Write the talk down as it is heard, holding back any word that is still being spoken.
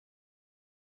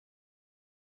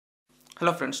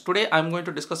Hello friends, today I am going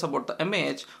to discuss about the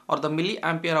mAh or the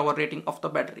milliampere hour rating of the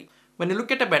battery. When you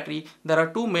look at a battery, there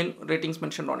are two main ratings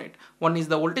mentioned on it. One is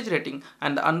the voltage rating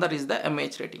and the other is the mAh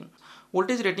rating.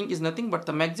 Voltage rating is nothing but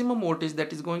the maximum voltage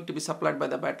that is going to be supplied by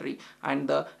the battery, and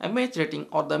the mAh rating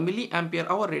or the milliampere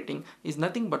hour rating is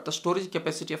nothing but the storage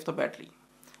capacity of the battery.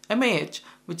 mAh,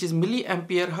 which is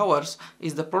milliampere hours,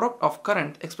 is the product of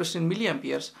current expressed in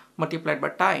milliamperes multiplied by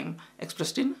time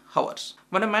expressed in hours.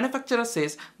 When a manufacturer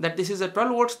says that this is a 12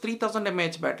 volts 3000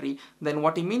 mAh battery, then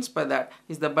what he means by that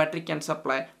is the battery can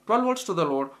supply 12 volts to the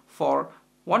load for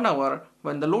 1 hour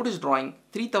when the load is drawing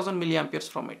 3000 milliamperes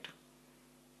from it.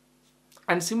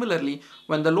 And similarly,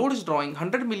 when the load is drawing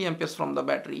 100 milliamperes from the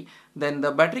battery, then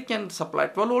the battery can supply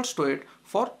 12 volts to it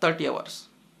for 30 hours.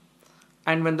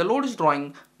 And when the load is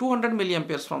drawing 200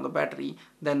 milliamperes from the battery,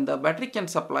 then the battery can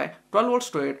supply 12 volts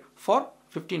to it for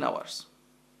 15 hours.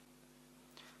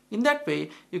 In that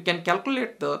way, you can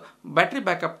calculate the battery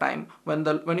backup time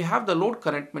when you have the load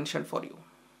current mentioned for you.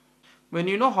 When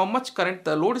you know how much current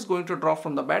the load is going to draw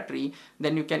from the battery,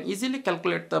 then you can easily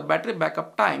calculate the battery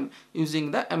backup time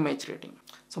using the mAh rating.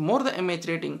 So more the mAh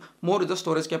rating, more is the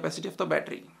storage capacity of the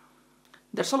battery.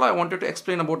 That's all I wanted to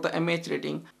explain about the mAh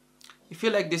rating. If you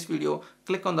like this video,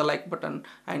 click on the like button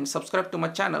and subscribe to my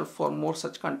channel for more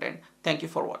such content. Thank you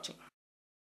for watching.